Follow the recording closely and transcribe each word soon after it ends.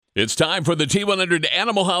It's time for the T100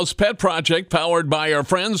 Animal House Pet Project, powered by our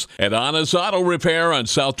friends at Honest Auto Repair on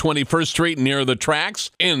South 21st Street near the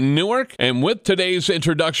tracks in Newark. And with today's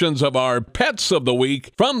introductions of our Pets of the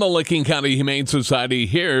Week from the Licking County Humane Society,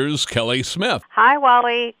 here's Kelly Smith. Hi,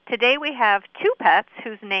 Wally. Today we have two pets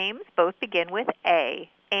whose names both begin with A,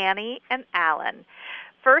 Annie and Alan.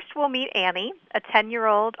 First, we'll meet Annie, a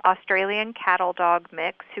 10-year-old Australian cattle dog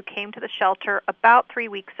mix who came to the shelter about 3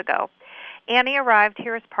 weeks ago. Annie arrived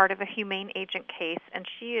here as part of a humane agent case, and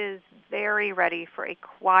she is very ready for a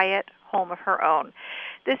quiet home of her own.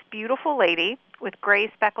 This beautiful lady with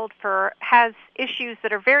gray speckled fur has issues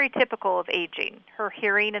that are very typical of aging. Her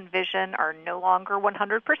hearing and vision are no longer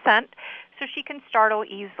 100%, so she can startle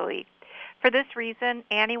easily. For this reason,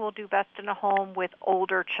 Annie will do best in a home with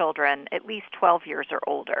older children, at least 12 years or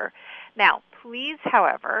older. Now, please,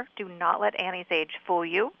 however, do not let Annie's age fool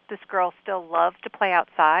you. This girl still loves to play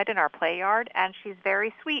outside in our play yard, and she's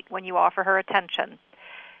very sweet when you offer her attention.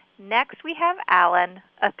 Next, we have Alan,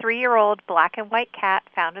 a 3-year-old black and white cat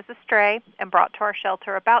found as a stray and brought to our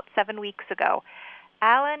shelter about 7 weeks ago.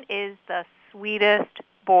 Alan is the sweetest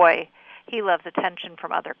boy. He loves attention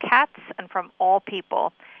from other cats and from all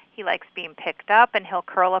people. He likes being picked up, and he'll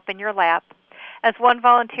curl up in your lap. As one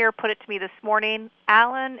volunteer put it to me this morning,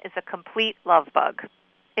 Alan is a complete love bug.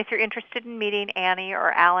 If you're interested in meeting Annie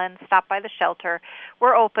or Alan, stop by the shelter.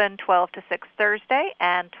 We're open 12 to 6 Thursday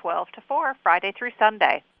and 12 to 4 Friday through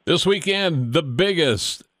Sunday. This weekend, the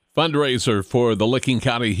biggest fundraiser for the Licking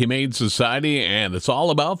County Humane Society, and it's all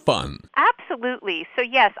about fun. Absolutely. So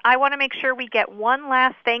yes, I want to make sure we get one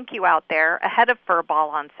last thank you out there ahead of Furball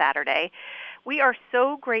on Saturday. We are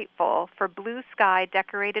so grateful for Blue Sky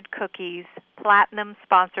Decorated Cookies' platinum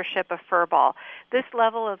sponsorship of Furball. This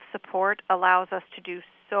level of support allows us to do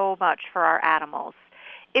so much for our animals.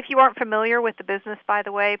 If you aren't familiar with the business, by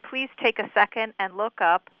the way, please take a second and look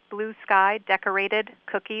up Blue Sky Decorated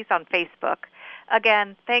Cookies on Facebook.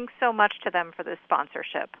 Again, thanks so much to them for this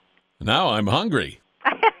sponsorship. Now I'm hungry.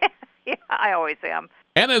 Yeah, I always am.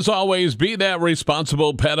 And as always, be that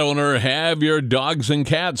responsible pet owner. Have your dogs and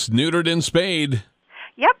cats neutered and spayed.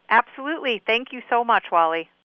 Yep, absolutely. Thank you so much, Wally.